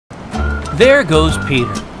There goes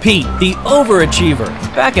Peter. Pete, the overachiever.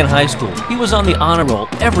 Back in high school, he was on the honor roll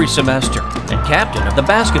every semester and captain of the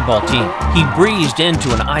basketball team. He breezed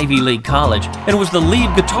into an Ivy League college and was the lead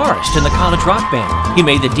guitarist in the college rock band. He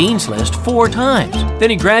made the dean's list 4 times. Then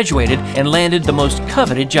he graduated and landed the most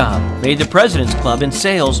coveted job. Made the President's Club in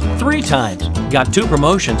sales 3 times. Got 2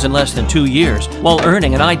 promotions in less than 2 years while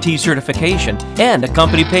earning an IT certification and a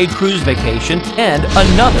company-paid cruise vacation and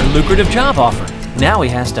another lucrative job offer. Now he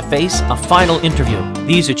has to face a final interview.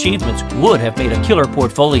 These achievements would have made a killer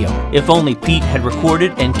portfolio if only Pete had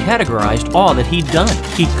recorded and categorized all that he'd done.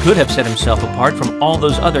 He could have set himself apart from all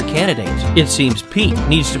those other candidates. It seems Pete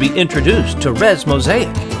needs to be introduced to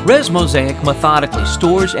Resmosaic. Resmosaic methodically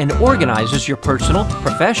stores and organizes your personal,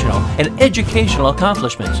 professional, and educational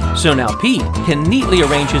accomplishments. So now Pete can neatly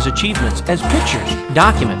arrange his achievements as pictures,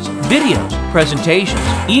 documents, videos, presentations,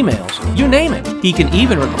 emails, you name it. He can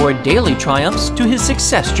even record daily triumphs to his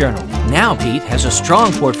success journal. Now Pete has a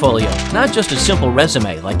strong portfolio, not just a simple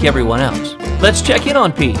resume like everyone else. Let's check in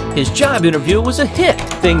on Pete. His job interview was a hit.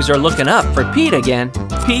 Things are looking up for Pete again.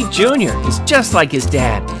 Pete Jr. is just like his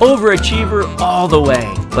dad, overachiever all the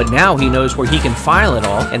way. But now he knows where he can file it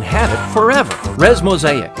all and have it forever.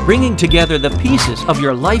 Resmosaic, bringing together the pieces of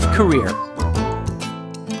your life career.